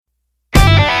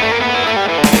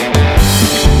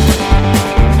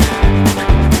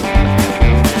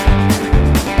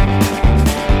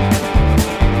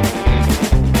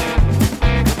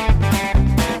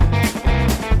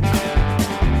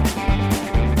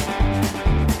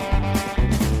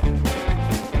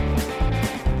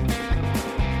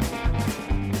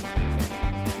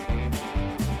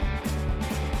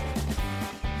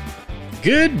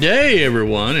Good day,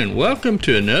 everyone, and welcome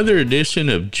to another edition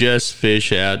of Just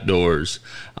Fish Outdoors.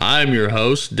 I'm your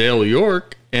host, Dale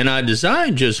York, and I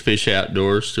designed Just Fish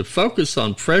Outdoors to focus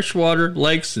on freshwater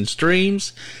lakes and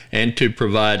streams and to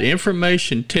provide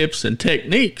information, tips, and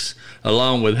techniques,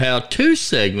 along with how-to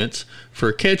segments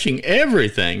for catching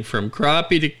everything from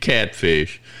crappie to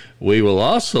catfish. We will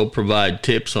also provide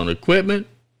tips on equipment,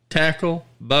 tackle,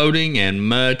 boating, and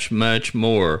much, much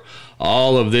more.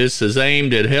 All of this is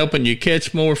aimed at helping you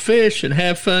catch more fish and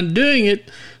have fun doing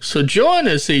it. So join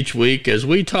us each week as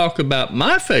we talk about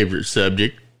my favorite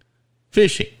subject,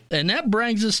 fishing. And that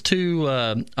brings us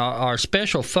to our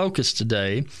special focus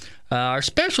today. Our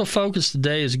special focus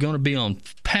today is going to be on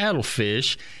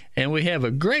paddlefish. And we have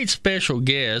a great special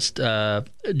guest,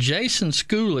 Jason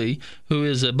Schooley, who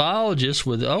is a biologist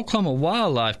with the Oklahoma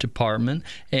Wildlife Department.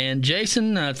 And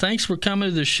Jason, thanks for coming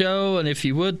to the show. And if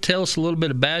you would, tell us a little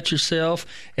bit about yourself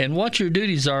and what your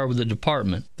duties are with the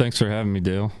department. Thanks for having me,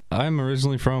 Dale. I'm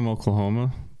originally from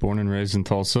Oklahoma, born and raised in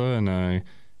Tulsa, and I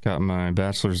got my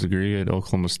bachelor's degree at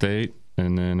Oklahoma State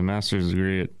and then a master's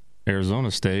degree at Arizona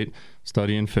State,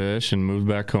 studying fish, and moved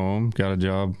back home, got a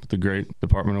job with the great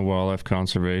Department of Wildlife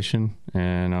Conservation,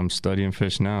 and I'm studying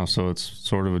fish now, so it's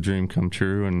sort of a dream come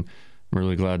true, and I'm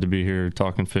really glad to be here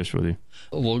talking fish with you.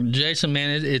 Well, Jason,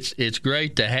 man, it's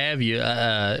great to have you.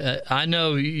 I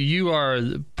know you are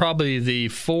probably the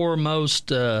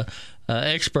foremost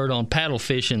expert on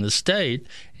paddlefish in the state,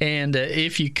 and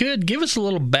if you could give us a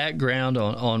little background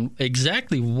on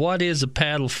exactly what is a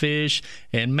paddlefish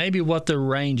and maybe what their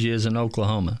range is in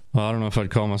Oklahoma. Well, I don't know if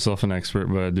I'd call myself an expert,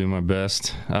 but I do my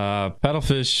best.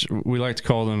 Paddlefish, we like to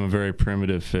call them a very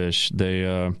primitive fish.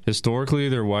 They historically,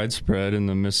 they're widespread in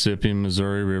the Mississippi and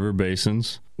Missouri River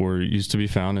basins, or used to be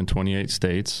found in 28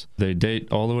 states. They date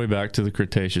all the way back to the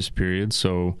Cretaceous period,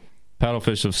 so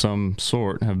paddlefish of some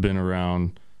sort have been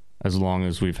around as long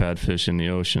as we've had fish in the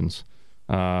oceans.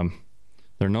 They're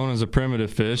known as a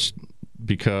primitive fish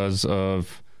because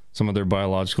of some of their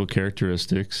biological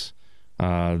characteristics.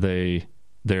 They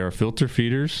are filter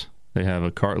feeders. They have a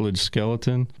cartilage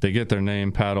skeleton. They get their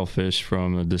name paddlefish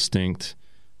from a distinct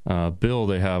bill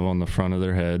they have on the front of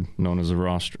their head, known as a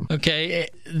rostrum. Okay,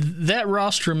 that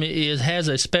rostrum has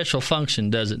a special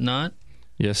function, does it not?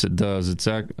 Yes, it does. It's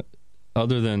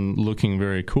other than looking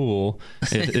very cool,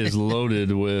 it is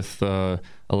loaded with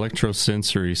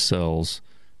electrosensory cells.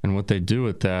 And what they do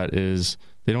with that is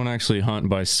they don't actually hunt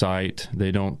by sight.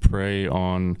 They don't prey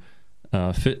on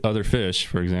other fish,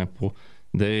 for example.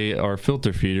 They are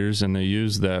filter feeders, and they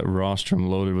use that rostrum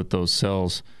loaded with those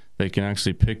cells. They can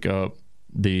actually pick up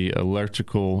the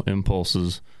electrical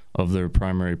impulses of their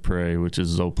primary prey, which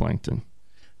is zooplankton.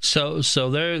 So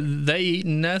they eat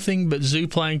nothing but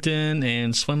zooplankton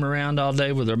and swim around all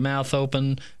day with their mouth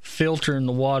open, filtering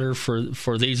the water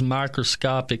for these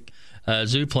microscopic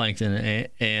zooplankton,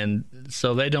 and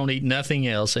so they don't eat nothing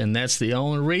else. And that's the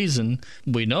only reason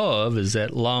we know of is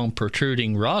that long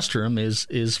protruding rostrum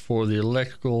is for the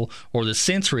electrical or the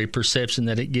sensory perception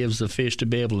that it gives the fish to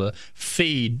be able to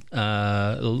feed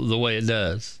the way it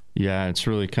does. Yeah, it's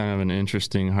really kind of an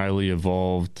interesting, highly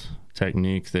evolved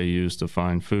technique they use to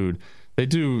find food.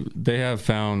 They have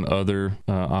found other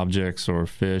objects or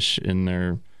fish in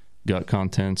their gut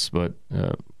contents, but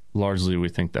largely we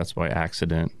think that's by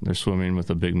accident. They're swimming with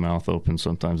a big mouth open.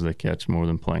 Sometimes they catch more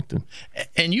than plankton.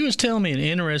 And you was telling me an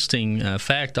interesting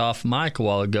fact off mic a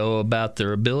while ago about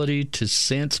their ability to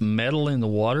sense metal in the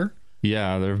water.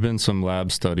 Yeah, there have been some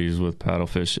lab studies with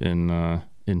paddlefish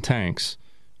in tanks,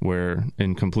 where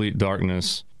in complete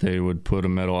darkness they would put a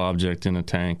metal object in a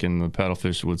tank, and the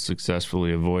paddlefish would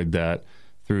successfully avoid that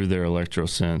through their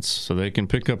electrosense. So they can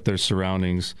pick up their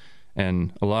surroundings,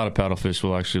 and a lot of paddlefish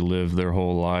will actually live their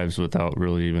whole lives without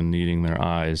really even needing their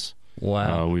eyes.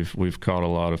 Wow. We've caught a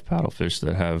lot of paddlefish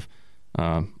that have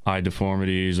eye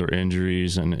deformities or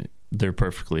injuries, and they're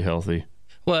perfectly healthy.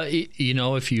 Well,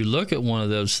 if you look at one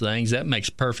of those things, that makes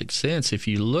perfect sense. If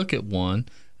you look at one,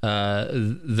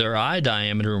 their eye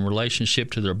diameter in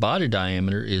relationship to their body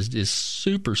diameter is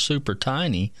super, super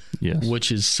tiny. Yes.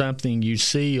 Which is something you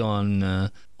see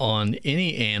on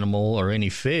any animal or any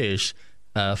fish,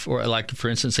 for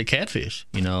instance, a catfish.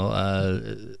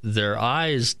 Their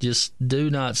eyes just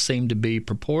do not seem to be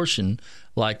proportioned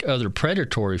like other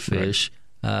predatory fish.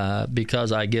 Right.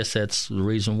 Because I guess that's the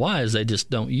reason why is they just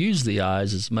don't use the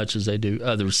eyes as much as they do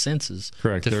other senses.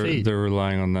 Correct. To feed. They're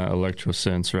relying on that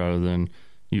electrosense rather than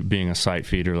being a sight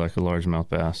feeder like a largemouth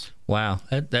bass. Wow,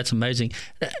 that's amazing.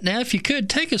 Now, if you could,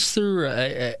 take us through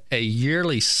a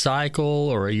yearly cycle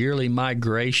or a yearly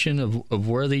migration of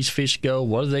where these fish go.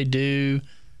 What do they do?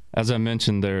 As I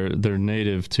mentioned, they're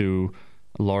native to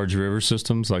large river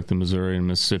systems like the Missouri and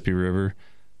Mississippi River,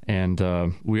 and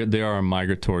they are a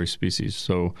migratory species.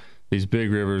 So these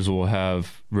big rivers will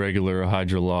have regular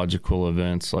hydrological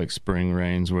events like spring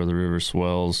rains where the river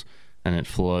swells and it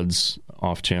floods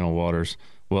off-channel waters.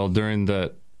 Well, during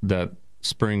that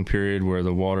spring period where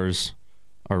the waters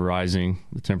are rising,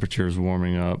 the temperature is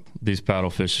warming up, these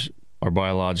paddlefish are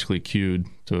biologically cued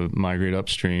to migrate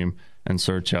upstream and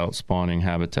search out spawning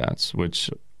habitats, which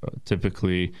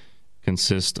typically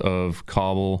consist of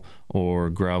cobble or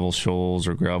gravel shoals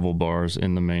or gravel bars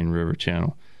in the main river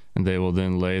channel. And they will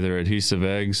then lay their adhesive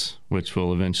eggs, which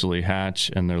will eventually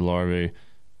hatch, and their larvae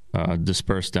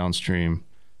disperse downstream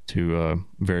to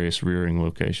various rearing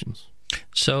locations.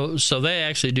 So they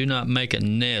actually do not make a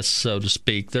nest, so to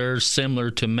speak. They're similar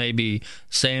to maybe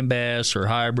sand bass or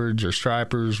hybrids or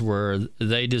stripers, where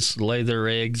they just lay their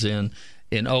eggs in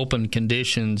open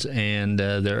conditions, and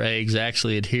their eggs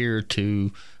actually adhere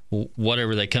to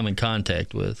whatever they come in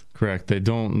contact with. Correct. They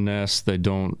don't nest. They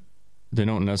don't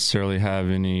necessarily have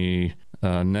any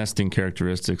nesting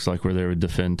characteristics like where they would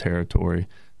defend territory.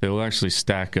 They will actually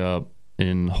stack up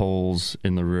in holes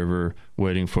in the river,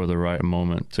 waiting for the right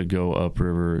moment to go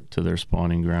upriver to their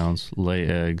spawning grounds, lay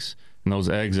eggs, and those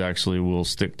eggs actually will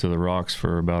stick to the rocks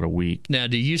for about a week. Now,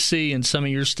 do you see in some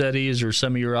of your studies or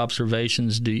some of your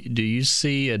observations, do you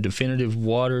see a definitive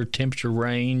water temperature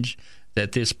range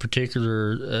that this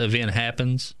particular event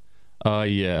happens?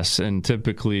 Yes, and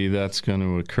typically that's going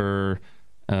to occur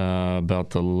about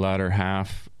the latter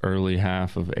half, early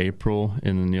half of April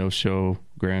in the Neosho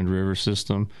Grand River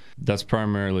system. That's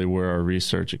primarily where our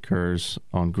research occurs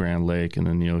on Grand Lake and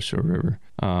the Neosho River.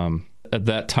 At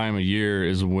that time of year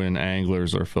is when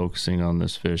anglers are focusing on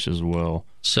this fish as well.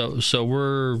 So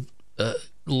we're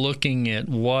looking at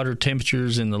water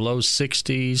temperatures in the low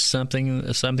 60s,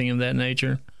 something of that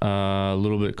nature? A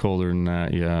little bit colder than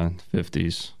that, yeah,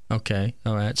 50s. Okay,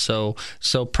 all right. So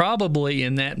probably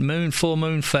in that full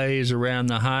moon phase around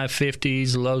the high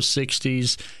 50s, low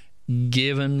 60s,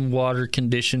 given water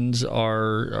conditions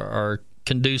are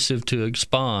conducive to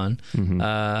spawn,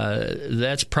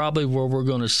 that's probably where we're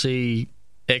going to see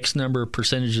X number of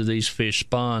percentage of these fish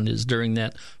spawn is during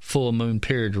that full moon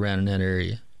period around in that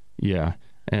area. Yeah,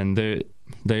 and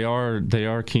they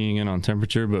are keying in on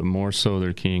temperature, but more so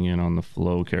they're keying in on the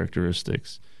flow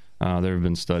characteristics. There have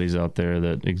been studies out there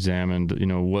that examined,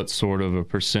 what sort of a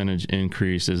percentage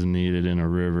increase is needed in a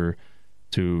river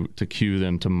to cue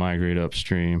them to migrate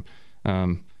upstream.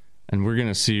 And we're going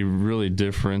to see really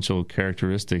differential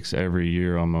characteristics every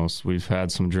year almost. We've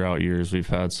had some drought years, we've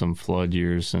had some flood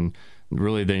years, and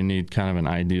really they need kind of an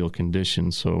ideal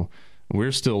condition. So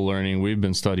we're still learning. We've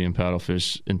been studying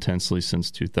paddlefish intensely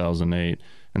since 2008.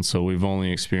 And so we've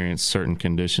only experienced certain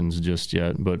conditions just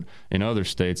yet. But in other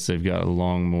states, they've got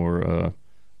a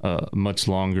much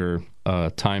longer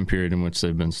time period in which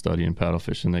they've been studying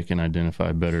paddlefish, and they can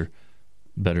identify better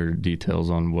details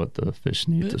on what the fish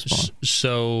need to spawn.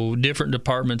 So different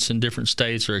departments in different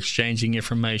states are exchanging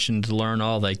information to learn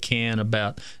all they can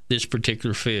about this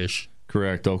particular fish.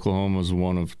 Correct. Oklahoma is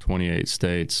one of 28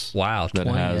 states that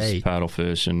has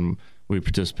paddlefish, and we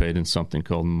participate in something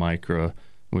called MICRA,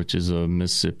 which is a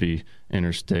Mississippi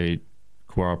Interstate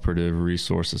Cooperative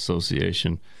Resource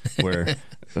Association, where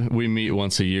we meet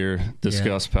once a year,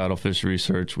 discuss paddlefish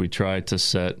research. We try to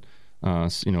set,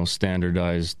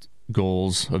 standardized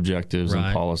goals, objectives,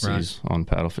 and policies on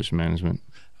paddlefish management.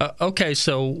 Okay,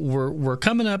 so we're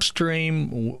coming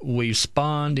upstream. We've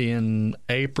spawned in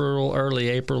April, early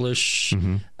April-ish.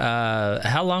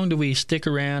 How long do we stick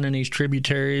around in these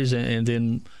tributaries, and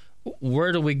then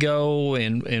where do we go,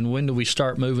 and when do we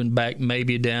start moving back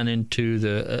maybe down into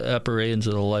the upper ends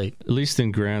of the lake? At least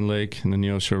in Grand Lake and the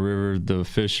Neosho River, the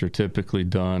fish are typically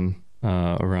done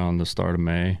around the start of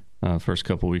May, first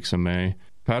couple weeks of May.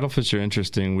 Paddlefish are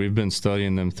interesting. We've been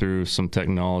studying them through some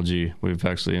technology. We've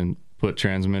actually put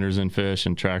transmitters in fish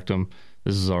and tracked them.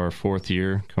 This is our 4th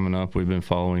year coming up. We've been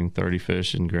following 30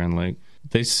 fish in Grand Lake.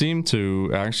 They seem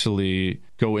to actually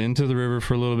go into the river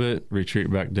for a little bit,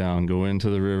 retreat back down, go into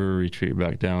the river, retreat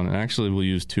back down, and actually we'll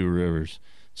use 2 rivers.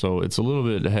 So it's a little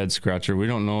bit a head scratcher. We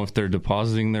don't know if they're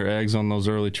depositing their eggs on those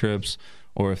early trips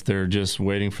or if they're just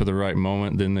waiting for the right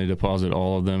moment, then they deposit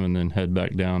all of them and then head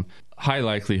back down. High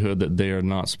likelihood that they are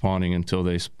not spawning until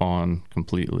they spawn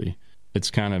completely.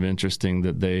 It's kind of interesting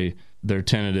that they're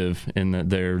tentative in that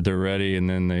they're ready and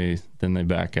then they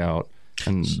back out.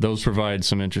 And those provide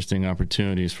some interesting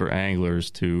opportunities for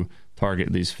anglers to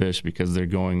target these fish because they're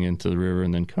going into the river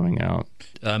and then coming out.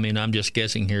 I mean, I'm just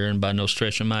guessing here, and by no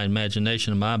stretch of my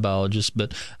imagination, I'm a biologist,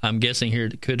 but I'm guessing here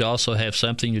it could also have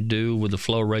something to do with the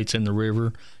flow rates in the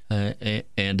river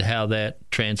and how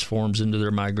that transforms into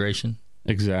their migration.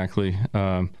 Exactly.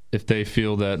 If they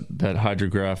feel that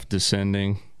hydrograph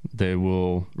descending, they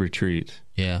will retreat.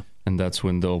 Yeah. And that's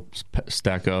when they'll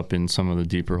stack up in some of the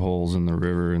deeper holes in the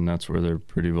river, and that's where they're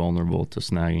pretty vulnerable to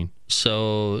snagging.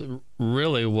 So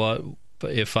really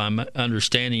if I'm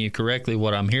understanding you correctly,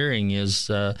 what I'm hearing is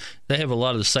they have a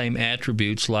lot of the same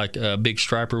attributes like big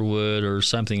striper would or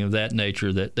something of that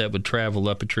nature that would travel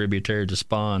up a tributary to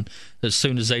spawn. As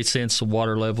soon as they sense the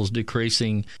water levels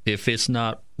decreasing, if it's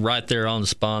not right there on the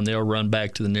spawn, they'll run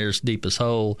back to the nearest deepest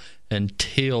hole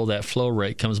until that flow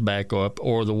rate comes back up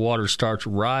or the water starts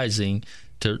rising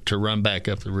to run back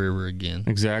up the river again.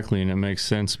 Exactly, and it makes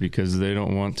sense because they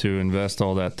don't want to invest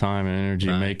all that time and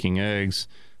energy making eggs,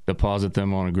 deposit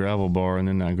them on a gravel bar, and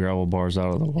then that gravel bar's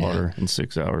out of the water in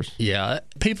 6 hours. Yeah,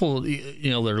 people that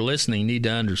are listening need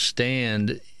to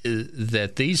understand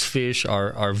that these fish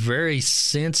are very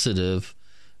sensitive.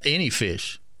 Any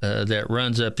fish that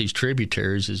runs up these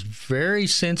tributaries is very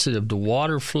sensitive to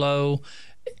water flow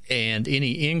and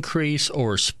any increase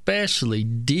or especially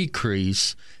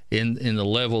decrease in the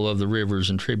level of the rivers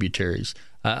and tributaries.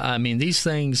 I mean, these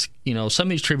things, some of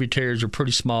these tributaries are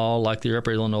pretty small, like the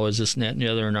Upper Illinois, this and that and the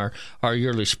other, and our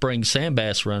yearly spring sand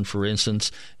bass run, for instance.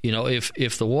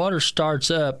 If the water starts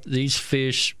up, these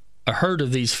fish, a herd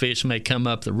of these fish may come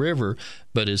up the river,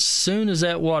 but as soon as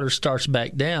that water starts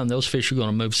back down, those fish are going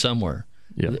to move somewhere.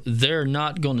 Yep. They're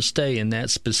not going to stay in that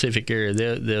specific area.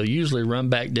 They'll usually run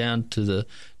back down to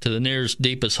the nearest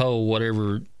deepest hole,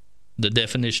 whatever the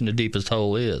definition of deepest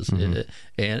hole is. Mm-hmm.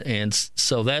 And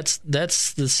so that's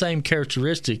the same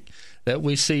characteristic that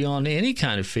we see on any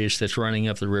kind of fish that's running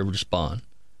up the river to spawn.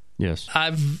 Yes.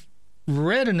 I've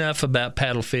read enough about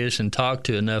paddlefish and talked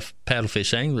to enough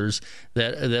paddlefish anglers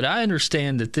that I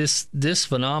understand that this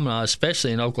phenomenon,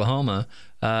 especially in Oklahoma,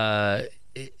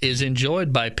 is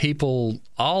enjoyed by people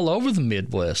all over the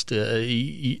Midwest.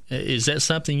 Is that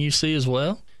something you see as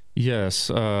well? Yes.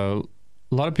 A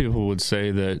lot of people would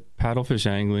say that paddlefish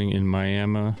angling in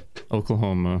Miami,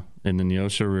 Oklahoma, in the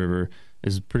Neosho River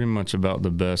is pretty much about the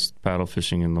best paddle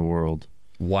fishing in the world.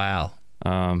 Wow.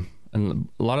 And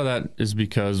a lot of that is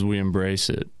because we embrace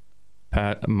it.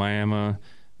 Miami,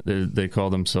 they call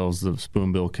themselves the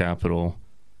spoonbill capital.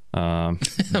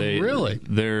 Really?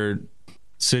 Their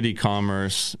city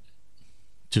commerce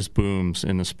just booms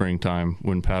in the springtime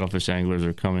when paddlefish anglers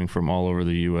are coming from all over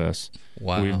the U.S.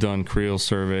 Wow. We've done creel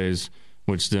surveys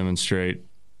which demonstrate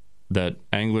that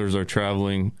anglers are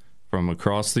traveling from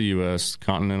across the U.S.,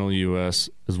 continental U.S.,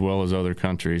 as well as other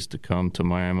countries to come to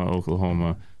Miami,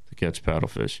 Oklahoma to catch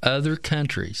paddlefish. Other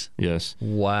countries? Yes.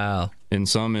 Wow. In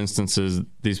some instances,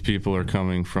 these people are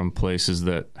coming from places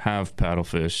that have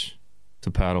paddlefish to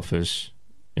paddlefish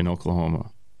in Oklahoma.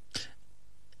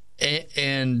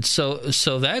 And so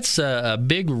that's a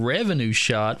big revenue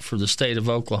shot for the state of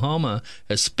Oklahoma,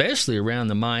 especially around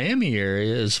the Miami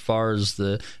area, as far as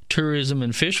the tourism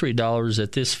and fishery dollars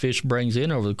that this fish brings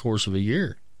in over the course of a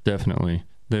year. Definitely.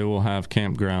 They will have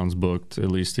campgrounds booked at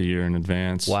least a year in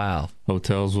advance. Wow.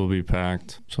 Hotels will be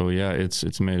packed. So, yeah,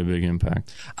 it's made a big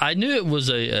impact. I knew it was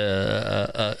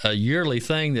a yearly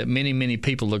thing that many, many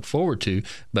people look forward to,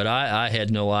 but I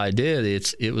had no idea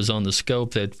it was on the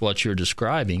scope that what you're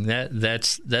describing.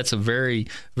 That's a very,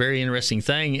 very interesting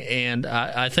thing. And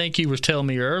I think you was telling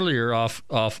me earlier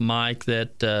off mic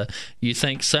that you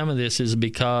think some of this is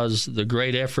because the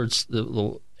great efforts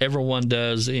that everyone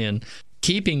does in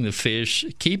keeping the fish,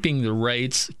 keeping the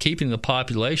rates, keeping the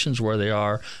populations where they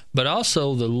are, but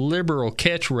also the liberal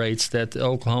catch rates that the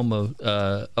Oklahoma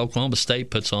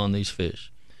State puts on these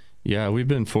fish. Yeah, we've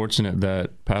been fortunate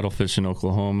that paddlefish in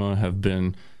Oklahoma have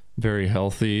been very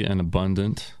healthy and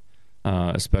abundant,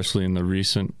 especially in the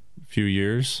recent few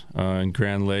years. In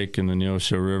Grand Lake and the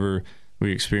Neosho River,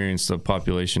 we experienced a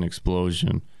population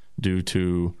explosion due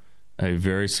to a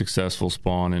very successful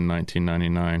spawn in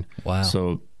 1999. Wow.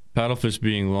 So paddlefish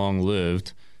being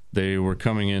long-lived, they were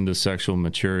coming into sexual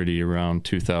maturity around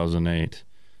 2008.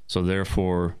 So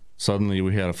therefore, suddenly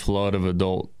we had a flood of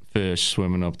adult fish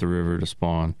swimming up the river to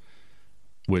spawn,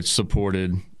 which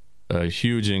supported a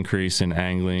huge increase in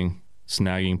angling,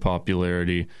 snagging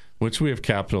popularity, which we have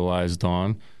capitalized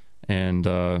on. And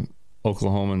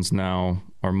Oklahomans now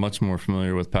are much more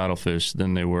familiar with paddlefish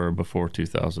than they were before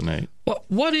 2008.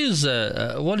 What is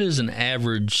an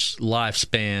average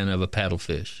lifespan of a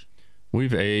paddlefish?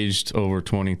 We've aged over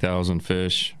 20,000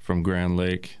 fish from Grand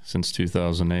Lake since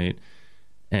 2008.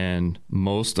 and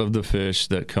most of the fish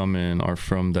that come in are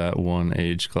from that one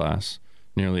age class.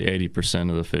 Nearly 80%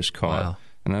 of the fish caught. Wow.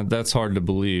 And that's hard to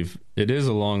believe. It is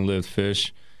a long-lived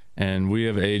fish, and we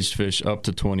have aged fish up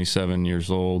to 27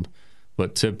 years old,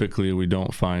 but typically we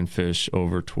don't find fish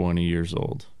over 20 years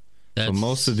old. So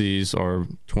most of these are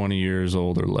 20 years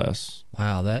old or less.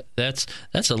 Wow, that's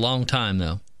a long time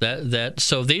though.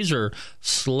 So these are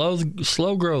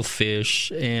slow growth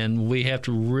fish, and we have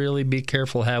to really be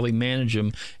careful how we manage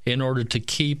them in order to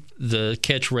keep the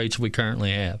catch rates we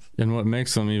currently have. And what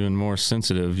makes them even more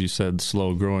sensitive, you said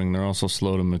slow growing, they're also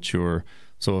slow to mature.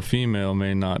 So a female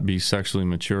may not be sexually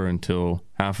mature until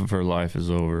half of her life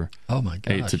is over. Oh my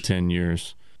gosh. 8 to 10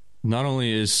 years. Not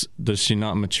only does she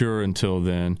not mature until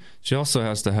then, she also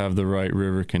has to have the right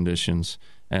river conditions.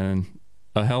 And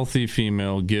a healthy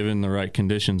female, given the right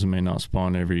conditions, may not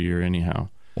spawn every year anyhow.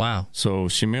 Wow. So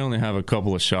she may only have a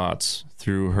couple of shots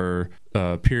through her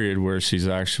period where she's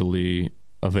actually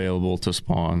available to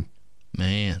spawn.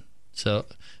 Man.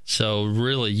 So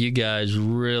really, you guys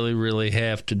really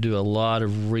have to do a lot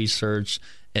of research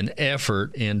and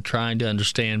effort in trying to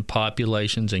understand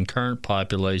populations and current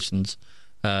populations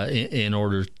in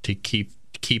order to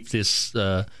keep this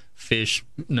fish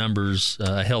numbers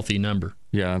a healthy number.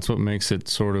 Yeah, that's what makes it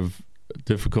sort of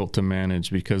difficult to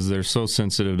manage, because they're so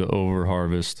sensitive to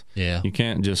overharvest. Yeah. You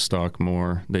can't just stock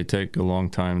more. They take a long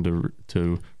time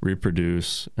to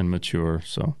reproduce and mature.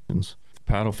 So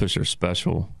paddlefish are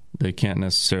special. They can't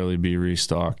necessarily be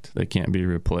restocked. They can't be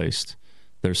replaced.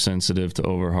 They're sensitive to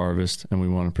overharvest, and we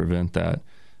want to prevent that.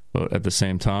 But at the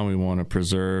same time, we want to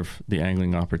preserve the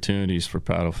angling opportunities for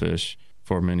paddlefish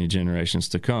for many generations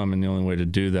to come, and the only way to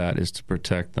do that is to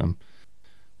protect them.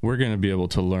 We're going to be able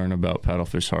to learn about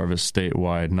paddlefish harvest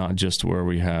statewide, not just where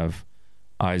we have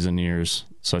eyes and ears,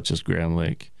 such as Grand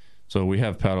Lake. So we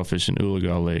have paddlefish in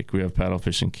Oologah Lake. We have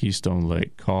paddlefish in Keystone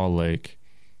Lake, Kaw Lake,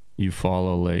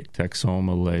 Eufaula Lake,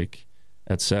 Texoma Lake,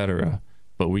 etc.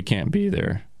 But we can't be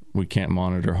there. We can't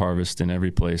monitor harvest in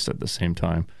every place at the same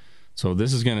time. So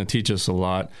this is going to teach us a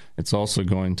lot. It's also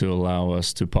going to allow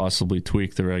us to possibly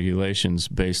tweak the regulations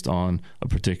based on a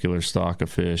particular stock of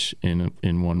fish in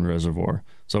one reservoir.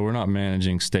 So we're not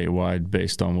managing statewide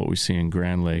based on what we see in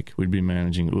Grand Lake. We'd be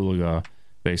managing Oologah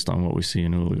based on what we see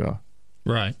in Oologah.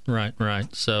 Right.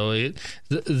 So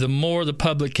the more the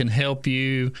public can help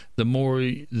you, the more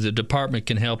the department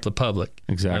can help the public.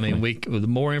 Exactly. I mean, the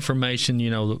more information,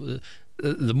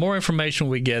 the more information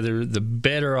we gather, the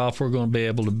better off we're going to be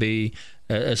able to be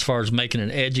as far as making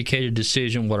an educated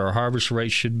decision what our harvest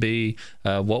rate should be,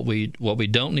 what we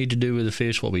don't need to do with the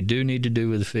fish, what we do need to do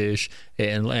with the fish,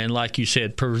 and like you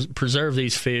said, preserve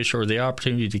these fish, or the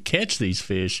opportunity to catch these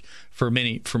fish for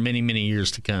many years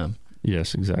to come.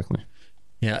 Yes, exactly.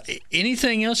 Yeah.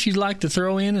 Anything else you'd like to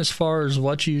throw in as far as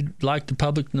what you'd like the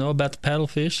public to know about the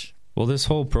paddlefish? Well, this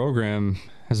whole program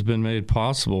has been made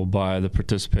possible by the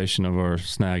participation of our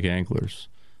snag anglers.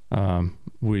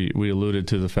 We alluded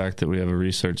to the fact that we have a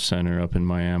research center up in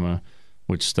Miami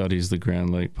which studies the Grand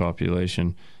Lake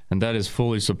population, and that is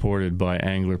fully supported by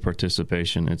angler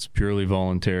participation. It's purely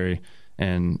voluntary,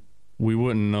 and we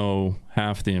wouldn't know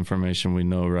half the information we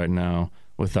know right now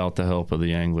without the help of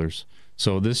the anglers.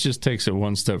 So this just takes it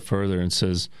one step further and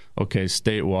says, okay,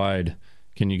 statewide,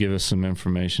 can you give us some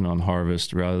information on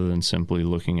harvest rather than simply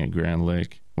looking at Grand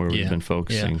Lake where we've been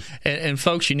focusing? Yeah. And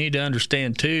folks, you need to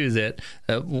understand, too, that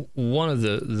one of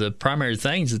the primary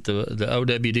things that the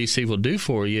OWDC will do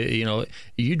for you,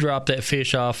 you drop that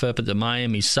fish off up at the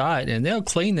Miami site, and they'll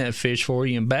clean that fish for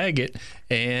you and bag it,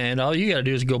 and all you got to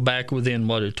do is go back within,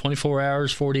 24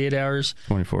 hours, 48 hours?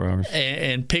 24 hours.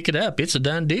 And pick it up. It's a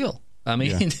done deal. I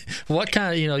mean, what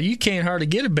kind of, you can't hardly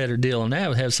get a better deal than that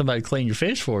with have somebody clean your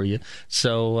fish for you.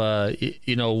 So,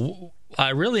 I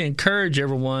really encourage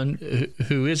everyone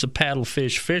who is a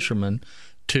paddlefish fisherman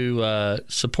to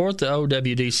support the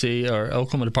OWDC, or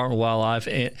Oklahoma Department of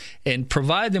Wildlife, and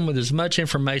provide them with as much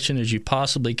information as you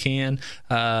possibly can.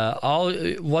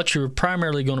 What you're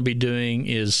primarily going to be doing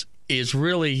is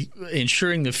really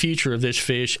ensuring the future of this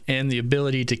fish and the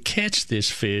ability to catch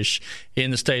this fish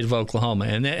in the state of Oklahoma.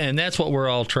 And that's what we're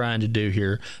all trying to do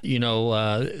here.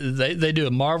 They do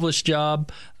a marvelous job,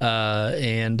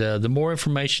 and the more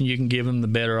information you can give them, the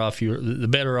better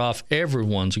off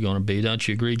everyone's going to be. Don't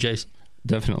you agree, Jason?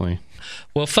 Definitely.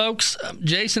 Well, folks,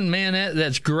 Jason, man,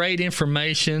 that's great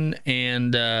information,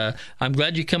 and I'm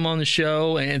glad you come on the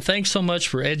show, and thanks so much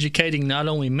for educating not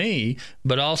only me,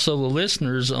 but also the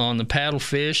listeners on the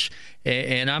paddlefish,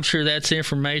 and I'm sure that's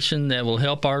information that will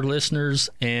help our listeners,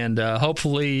 and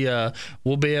hopefully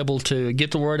we'll be able to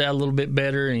get the word out a little bit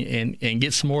better and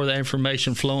get some more of that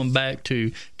information flowing back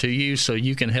to you so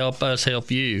you can help us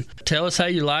help you. Tell us how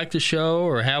you like the show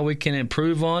or how we can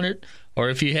improve on it. Or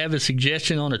if you have a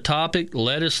suggestion on a topic,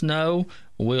 let us know.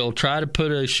 We'll try to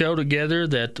put a show together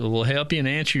that will help you and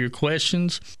answer your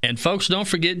questions. And folks, don't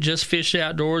forget, Just Fish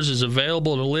Outdoors is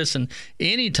available to listen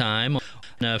anytime on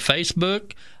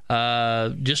Facebook.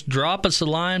 Just drop us a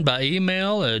line by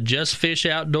email,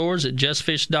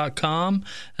 justfishoutdoors@justfish.com,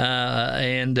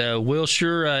 and we'll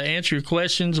sure answer your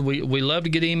questions. We love to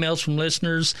get emails from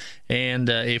listeners, and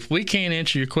if we can't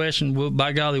answer your question,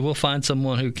 by golly, we'll find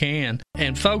someone who can.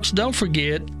 And folks, don't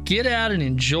forget, get out and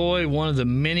enjoy one of the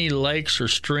many lakes or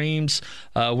streams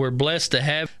we're blessed to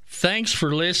have. Thanks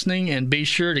for listening, and be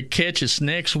sure to catch us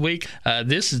next week.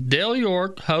 This is Dale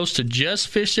York, host of Just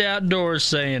Fish Outdoors,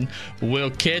 saying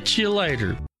we'll catch you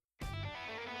later.